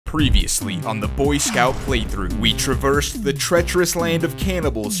Previously on the Boy Scout playthrough, we traversed the treacherous land of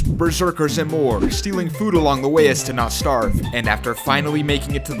cannibals, berserkers, and more, stealing food along the way as to not starve. And after finally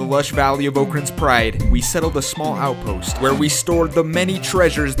making it to the lush valley of Okran's Pride, we settled a small outpost where we stored the many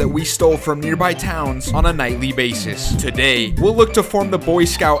treasures that we stole from nearby towns on a nightly basis. Today, we'll look to form the Boy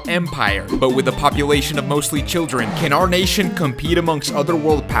Scout Empire, but with a population of mostly children, can our nation compete amongst other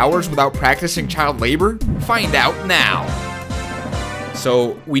world powers without practicing child labor? Find out now.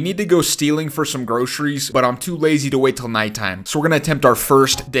 So, we need to go stealing for some groceries, but I'm too lazy to wait till nighttime, so we're gonna attempt our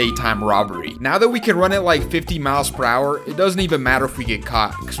first daytime robbery. Now that we can run at like 50 miles per hour, it doesn't even matter if we get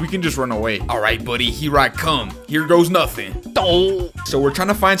caught, because we can just run away. Alright buddy, here I come. Here goes nothing. So we're trying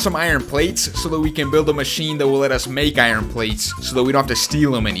to find some iron plates, so that we can build a machine that will let us make iron plates, so that we don't have to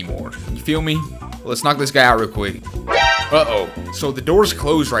steal them anymore. You feel me? Let's knock this guy out real quick. Uh-oh. So the door's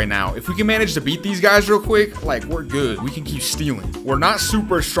closed right now. If we can manage to beat these guys real quick, like, we're good. We can keep stealing. We're not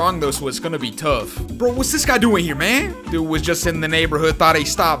super strong, though, so it's gonna be tough. Bro, what's this guy doing here, man? Dude was just in the neighborhood, thought he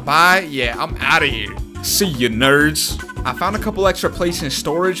stopped by. Yeah, I'm out of here. See ya, nerds. I found a couple extra plates in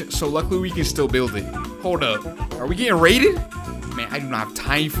storage, so luckily we can still build it. Hold up. Are we getting raided? Man, I do not have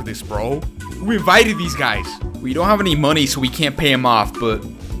time for this, bro. We invited these guys. We don't have any money, so we can't pay them off, but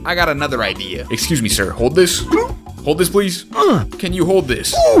I got another idea. Excuse me, sir. Hold this. Hold this, please. Can you hold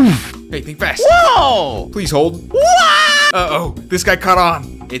this? Hey, think fast. Whoa! Please hold. What? Uh-oh. This guy caught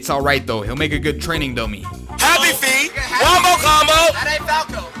on. It's alright, though. He'll make a good training dummy. Happy feet. One more combo. That ain't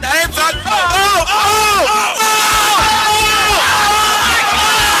Falco. That ain't Falco.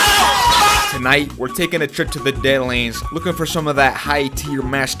 Tonight, we're taking a trip to the Deadlands, looking for some of that high-tier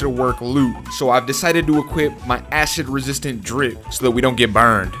masterwork loot. So I've decided to equip my acid-resistant drip so that we don't get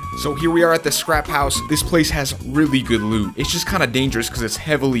burned. So here we are at the scrap house. This place has really good loot. It's just kind of dangerous because it's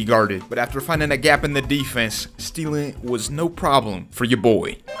heavily guarded. But after finding a gap in the defense, stealing was no problem for your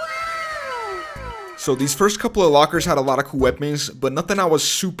boy. So these first couple of lockers had a lot of cool weapons, but nothing I was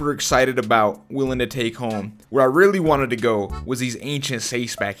super excited about, willing to take home. Where I really wanted to go was these ancient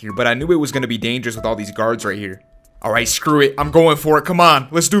safes back here, but I knew it was going to be dangerous with all these guards right here. Alright, screw it. I'm going for it. Come on,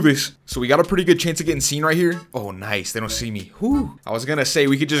 let's do this. So we got a pretty good chance of getting seen right here. Oh, nice. They don't see me. Whew. I was going to say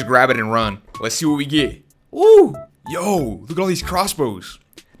we could just grab it and run. Let's see what we get. Ooh. Yo, look at all these crossbows.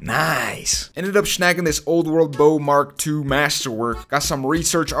 Nice. Ended up snagging this old world bow Mark II masterwork. Got some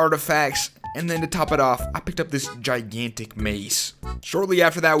research artifacts. And then to top it off, I picked up this gigantic mace. Shortly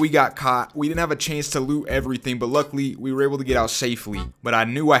after that, we got caught. We didn't have a chance to loot everything, but luckily, we were able to get out safely. But I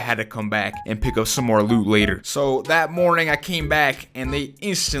knew I had to come back and pick up some more loot later. So that morning, I came back and they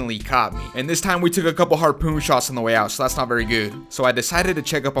instantly caught me. And this time, we took a couple harpoon shots on the way out, so that's not very good. So I decided to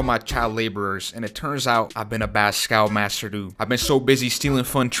check up on my child laborers, and it turns out I've been a bad scoutmaster, dude. I've been so busy stealing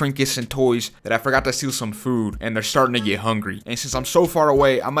fun trinkets and toys that I forgot to steal some food, and they're starting to get hungry. And since I'm so far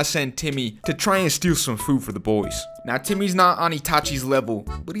away, I'm gonna send Timmy to try and steal some food for the boys. Now, Timmy's not on Itachi's level,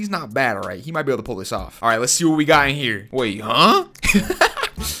 but he's not bad, alright? He might be able to pull this off. Alright, let's see what we got in here. Wait, huh?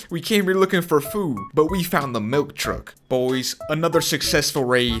 We came here looking for food, but we found the milk truck. Boys, another successful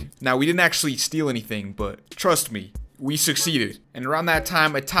raid. Now, we didn't actually steal anything, but trust me, we succeeded. And around that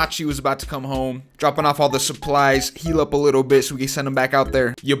time, Itachi was about to come home, dropping off all the supplies, heal up a little bit so we can send him back out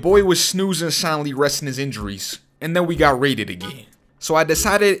there. Your boy was snoozing silently, resting his injuries. And then we got raided again. So I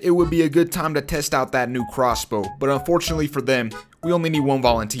decided it would be a good time to test out that new crossbow, but unfortunately for them, we only need one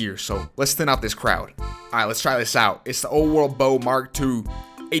volunteer, so let's thin out this crowd. Alright, let's try this out. It's the old world bow Mark II,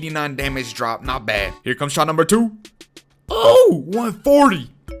 89 damage drop, not bad. Here comes shot number 2. Oh,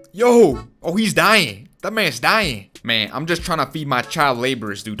 140. Yo, oh, he's dying. That man's dying. Man, I'm just trying to feed my child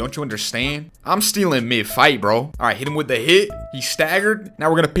laborers, dude. Don't you understand? I'm stealing mid-fight, bro. Alright, hit him with the hit. He's staggered.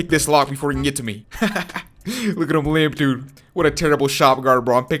 Now we're gonna pick this lock before he can get to me. Look at him limp, dude. What a terrible shop guard,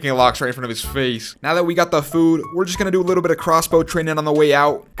 bro. I'm picking locks right in front of his face. Now that we got the food, we're just gonna do a little bit of crossbow training on the way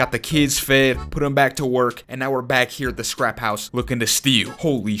out. Got the kids fed, put them back to work, and now we're back here at the scrap house looking to steal.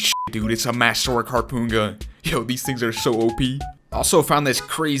 Holy shit, dude. It's a masterwork harpoon gun. Yo, these things are so OP. Also found this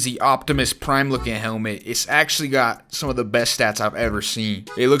crazy Optimus Prime looking helmet. It's actually got some of the best stats I've ever seen.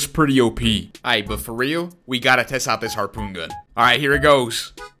 It looks pretty OP. Alright, but for real, we gotta test out this harpoon gun. Alright, here it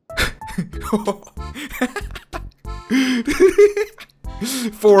goes.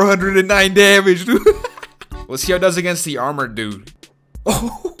 409 damage, dude. Let's see how it does against the armored dude.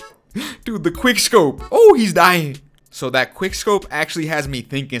 Oh, dude, the quick scope. Oh, he's dying. So that quick scope actually has me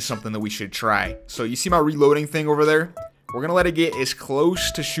thinking something that we should try. So you see my reloading thing over there? We're gonna let it get as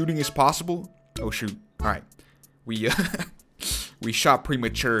close to shooting as possible. Oh shoot. Alright. We shot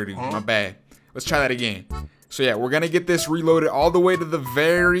premature, dude. My bad. Let's try that again. So yeah, we're gonna get this reloaded all the way to the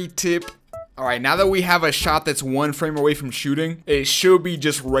very tip Alright, now that we have a shot that's 1 frame away from shooting, it should be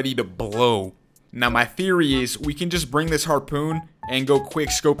just ready to blow. Now my theory is we can just bring this harpoon and go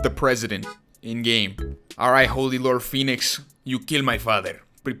quick scope the president in game. Alright, Holy Lord Phoenix, you kill my father.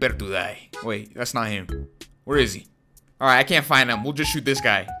 Prepare to die. Wait, that's not him. Where is he? Alright, I can't find him. We'll just shoot this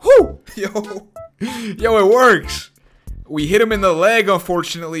guy. Whoo! Yo! Yo, it works! We hit him in the leg,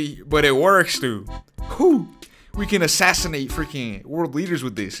 unfortunately, but it works, dude. Whoo! We can assassinate freaking world leaders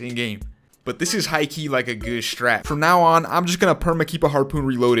with this in-game. But this is high-key like a good strat. From now on, I'm just gonna perma keep a harpoon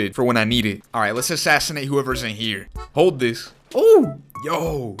reloaded for when I need it. Alright, let's assassinate whoever's in here. Hold this. Oh!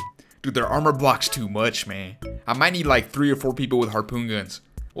 Yo! Dude, their armor blocks too much, man. I might need like 3 or 4 people with harpoon guns.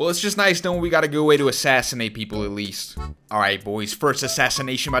 Well, it's just nice knowing we got a good way to assassinate people at least. Alright, boys, first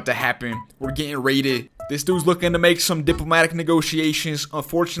assassination about to happen. We're getting raided. This dude's looking to make some diplomatic negotiations.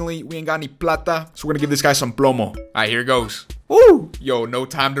 Unfortunately, we ain't got any plata, so we're gonna give this guy some plomo. Alright, here it goes. Woo! Yo, no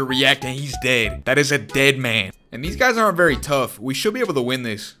time to react and he's dead. That is a dead man. And these guys aren't very tough. We should be able to win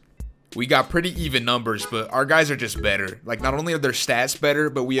this. We got pretty even numbers, but our guys are just better. Like, not only are their stats better,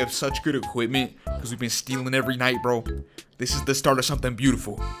 but we have such good equipment because we've been stealing every night, bro. This is the start of something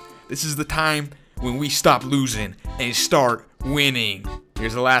beautiful. This is the time when we stop losing and start winning.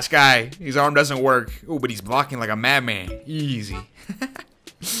 Here's the last guy. His arm doesn't work. Oh, but he's blocking like a madman. Easy.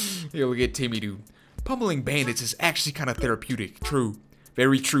 Yo, look at Timmy, dude. Pummeling bandits is actually kind of therapeutic. True.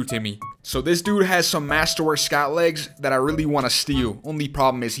 Very true, Timmy. So this dude has some masterwork scout legs that I really want to steal. Only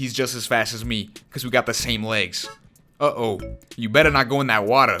problem is he's just as fast as me because we got the same legs. Uh-oh. You better not go in that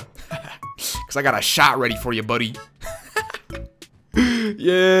water. Because I got a shot ready for you, buddy.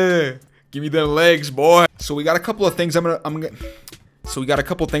 Yeah. Give me them legs, boy. So we got a couple of things I'm gonna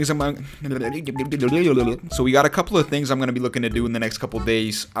be looking to do in the next couple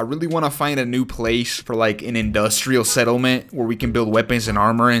days. I really want to find a new place for like an industrial settlement where we can build weapons and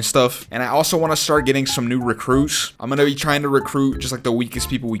armor and stuff. And I also want to start getting some new recruits. I'm gonna be trying to recruit just like the weakest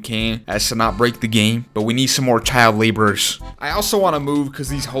people we can as to not break the game, but we need some more child laborers. I also want to move because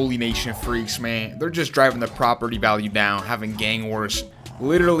these Holy Nation freaks, man, they're just driving the property value down, having gang wars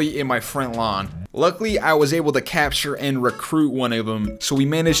literally in my front lawn. Luckily, I was able to capture and recruit one of them, so we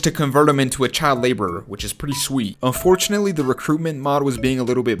managed to convert him into a child laborer, which is pretty sweet. Unfortunately, the recruitment mod was being a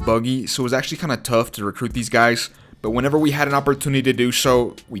little bit buggy, so it was actually kind of tough to recruit these guys, but whenever we had an opportunity to do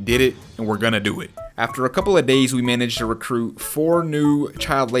so, we did it, and we're gonna do it. After a couple of days, we managed to recruit 4 new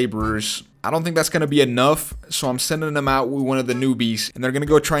child laborers. I don't think that's gonna be enough, so I'm sending them out with one of the newbies, and they're gonna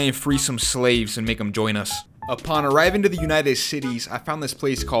go try and free some slaves and make them join us. Upon arriving to the United Cities, I found this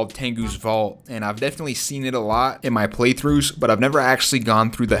place called Tengu's Vault, and I've definitely seen it a lot in my playthroughs, but I've never actually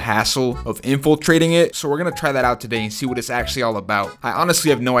gone through the hassle of infiltrating it, so we're gonna try that out today and see what it's actually all about. I honestly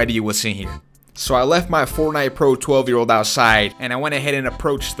have no idea what's in here. So I left my Fortnite Pro 12-year-old outside, and I went ahead and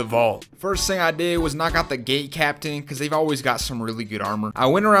approached the vault. First thing I did was knock out the gate captain, because they've always got some really good armor. I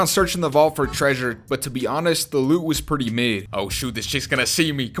went around searching the vault for treasure, but to be honest, the loot was pretty mid. Oh shoot, this chick's gonna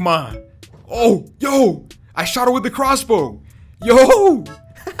see me, come on. Oh, yo! I shot her with the crossbow. Yo!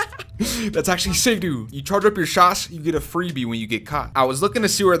 That's actually sick, dude. You charge up your shots, you get a freebie when you get caught. I was looking to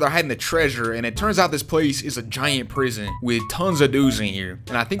see where they're hiding the treasure, and it turns out this place is a giant prison with tons of dudes in here.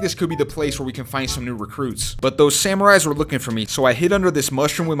 And I think this could be the place where we can find some new recruits. But those samurais were looking for me, so I hid under this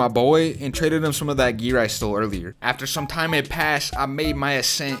mushroom with my boy and traded him some of that gear I stole earlier. After some time had passed, I made my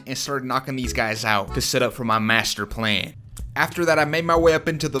ascent and started knocking these guys out to set up for my master plan. After that, I made my way up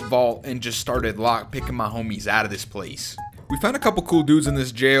into the vault and just started lockpicking my homies out of this place. We found a couple cool dudes in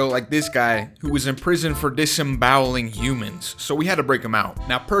this jail, like this guy, who was in prison for disemboweling humans, so we had to break him out.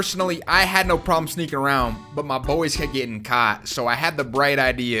 Now personally, I had no problem sneaking around, but my boys kept getting caught, so I had the bright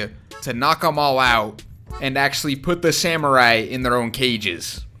idea to knock them all out and actually put the samurai in their own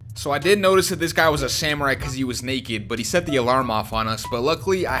cages. So I did notice that this guy was a samurai because he was naked, but he set the alarm off on us, but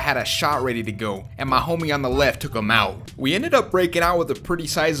luckily I had a shot ready to go, and my homie on the left took him out. We ended up breaking out with a pretty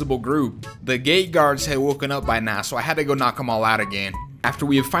sizable group. The gate guards had woken up by now, so I had to go knock them all out again. After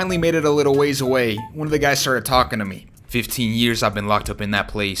we had finally made it a little ways away, one of the guys started talking to me. 15 years I've been locked up in that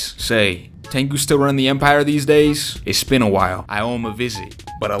place. Say, Tengu still running the empire these days? It's been a while. I owe him a visit.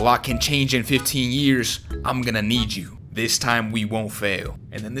 But a lot can change in 15 years. I'm gonna need you. This time we won't fail.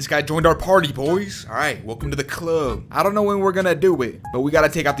 And then this guy joined our party, boys. Alright, welcome to the club. I don't know when we're gonna do it, but we gotta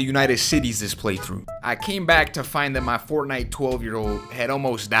take out the United Cities this playthrough. I came back to find that my Fortnite 12-year-old had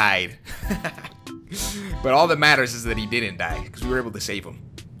almost died. But all that matters is that he didn't die, because we were able to save him.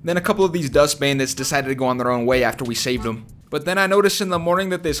 Then a couple of these dust bandits decided to go on their own way after we saved them. But then I noticed in the morning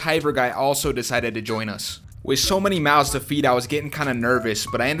that this Hyver guy also decided to join us. With so many mouths to feed, I was getting kind of nervous,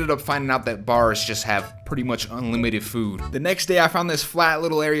 but I ended up finding out that bars just have pretty much unlimited food. The next day, I found this flat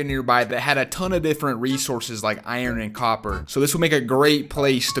little area nearby that had a ton of different resources like iron and copper, so this will make a great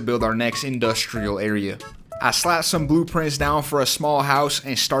place to build our next industrial area. I slapped some blueprints down for a small house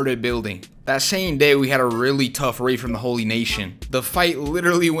and started building. That same day, we had a really tough raid from the Holy Nation. The fight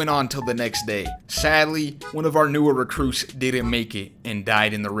literally went on till the next day. Sadly, one of our newer recruits didn't make it and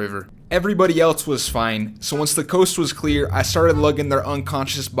died in the river. Everybody else was fine, so once the coast was clear, I started lugging their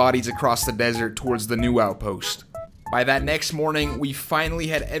unconscious bodies across the desert towards the new outpost. By that next morning, we finally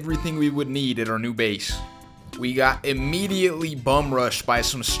had everything we would need at our new base. We got immediately bum rushed by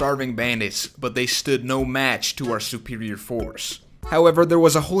some starving bandits, but they stood no match to our superior force. However, there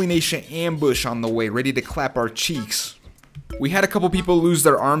was a Holy Nation ambush on the way, ready to clap our cheeks. We had a couple people lose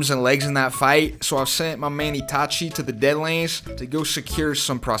their arms and legs in that fight, so I sent my man Itachi to the Deadlands to go secure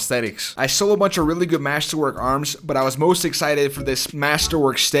some prosthetics. I stole a bunch of really good masterwork arms, but I was most excited for this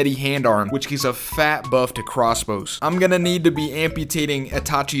masterwork steady hand arm, which gives a fat buff to crossbows. I'm gonna need to be amputating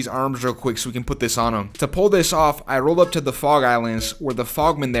Itachi's arms real quick so we can put this on him. To pull this off, I rolled up to the Fog Islands, where the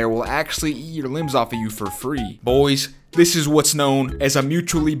Fogmen there will actually eat your limbs off of you for free. Boys, this is what's known as a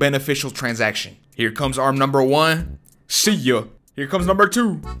mutually beneficial transaction. Here comes arm number 1. See ya. Here comes number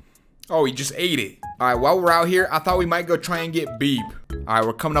 2. Oh, he just ate it. Alright, while we're out here, I thought we might go try and get Beep. Alright,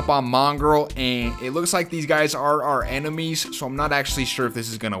 we're coming up on Mongrel, and it looks like these guys are our enemies, so I'm not actually sure if this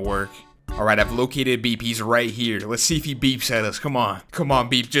is gonna work. Alright, I've located Beep. He's right here. Let's see if he beeps at us. Come on. Come on,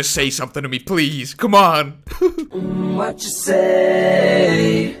 Beep. Just say something to me, please. Come on. What you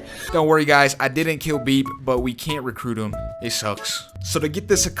say? Don't worry, guys. I didn't kill Beep, but we can't recruit him. It sucks. So to get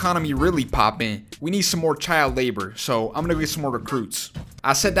this economy really popping, we need some more child labor. So I'm gonna get some more recruits.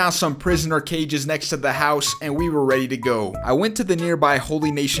 I set down some prisoner cages next to the house, and we were ready to go. I went to the nearby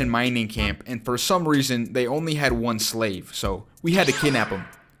Holy Nation mining camp, and for some reason, they only had one slave. So we had to kidnap him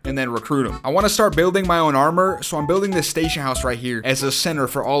and then recruit him. I want to start building my own armor, so I'm building this station house right here as a center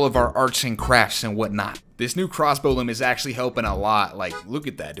for all of our arts and crafts and whatnot. This new crossbow limb is actually helping a lot. Like, look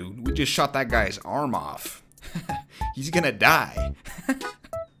at that, dude. We just shot that guy's arm off. He's gonna die.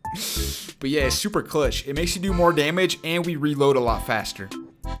 But yeah, it's super clutch. It makes you do more damage, and we reload a lot faster.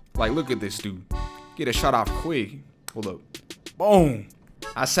 Like, look at this dude. Get a shot off quick. Hold up. Boom.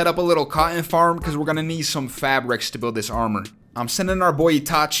 I set up a little cotton farm because we're gonna need some fabrics to build this armor. I'm sending our boy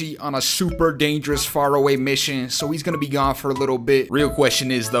Itachi on a super dangerous faraway mission, so he's gonna be gone for a little bit. Real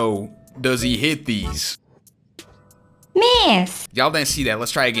question is though, does he hit these? Miss! Y'all didn't see that,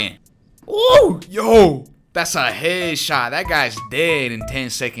 let's try again. Ooh, yo! That's a headshot, that guy's dead in 10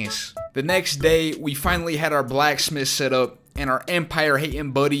 seconds. The next day, we finally had our blacksmith set up, and our empire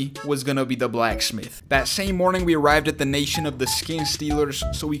hating buddy was gonna be the blacksmith. That same morning, we arrived at the nation of the skin stealers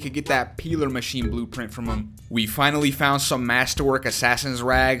so we could get that peeler machine blueprint from them. We finally found some masterwork assassin's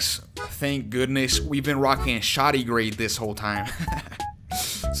rags. Thank goodness, we've been rocking shoddy grade this whole time.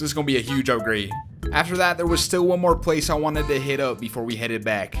 So this is gonna be a huge upgrade. After that, there was still one more place I wanted to hit up before we headed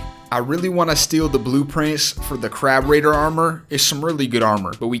back. I really want to steal the blueprints for the Crab Raider armor. It's some really good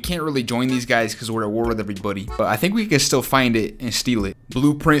armor, but we can't really join these guys because we're at war with everybody. But I think we can still find it and steal it.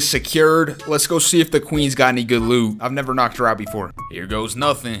 Blueprint secured. Let's go see if the queen's got any good loot. I've never knocked her out before. Here goes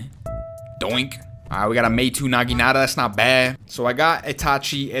nothing. Doink. Alright, we got a Meitu Naginata, that's not bad. So I got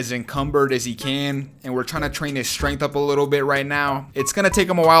Itachi as encumbered as he can, and we're trying to train his strength up a little bit right now. It's gonna take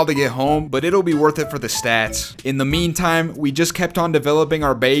him a while to get home, but it'll be worth it for the stats. In the meantime, we just kept on developing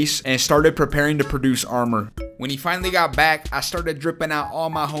our base and started preparing to produce armor. When he finally got back, I started dripping out all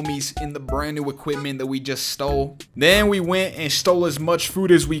my homies in the brand new equipment that we just stole. Then we went and stole as much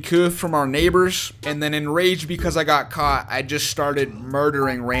food as we could from our neighbors, and then enraged because I got caught, I just started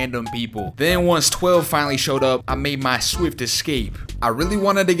murdering random people. Then once 12 finally showed up, I made my swift escape. I really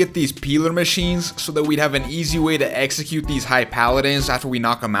wanted to get these peeler machines so that we'd have an easy way to execute these high paladins after we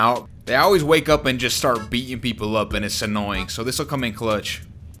knock them out. They always wake up and just start beating people up, and it's annoying, so this will come in clutch.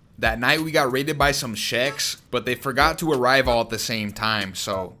 That night we got raided by some Sheks, but they forgot to arrive all at the same time,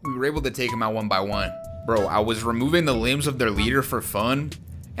 so we were able to take them out one by one. Bro, I was removing the limbs of their leader for fun,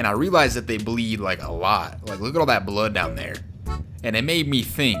 and I realized that they bleed like a lot. Like, look at all that blood down there. And it made me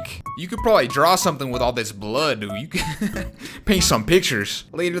think, you could probably draw something with all this blood, dude. You could paint some pictures.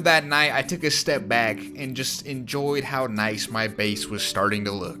 Later that night, I took a step back and just enjoyed how nice my base was starting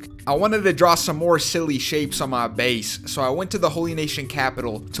to look. I wanted to draw some more silly shapes on my base, so I went to the Holy Nation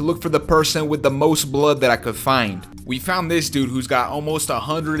capital to look for the person with the most blood that I could find. We found this dude who's got almost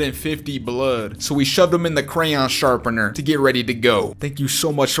 150 blood, so we shoved him in the crayon sharpener to get ready to go. Thank you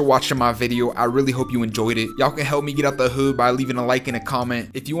so much for watching my video. I really hope you enjoyed it. Y'all can help me get out the hood by leaving a like and a comment.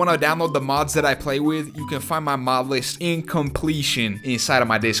 If you want to download the mods that I play with, you can find my mod list in completion inside of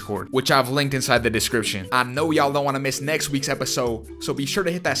my Discord, which I've linked inside the description. I know y'all don't want to miss next week's episode, so be sure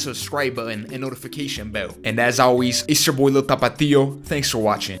to hit that subscribe button and notification bell. And as always, it's your boy Lil Tapatio. Thanks for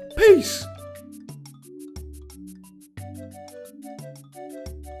watching. Peace!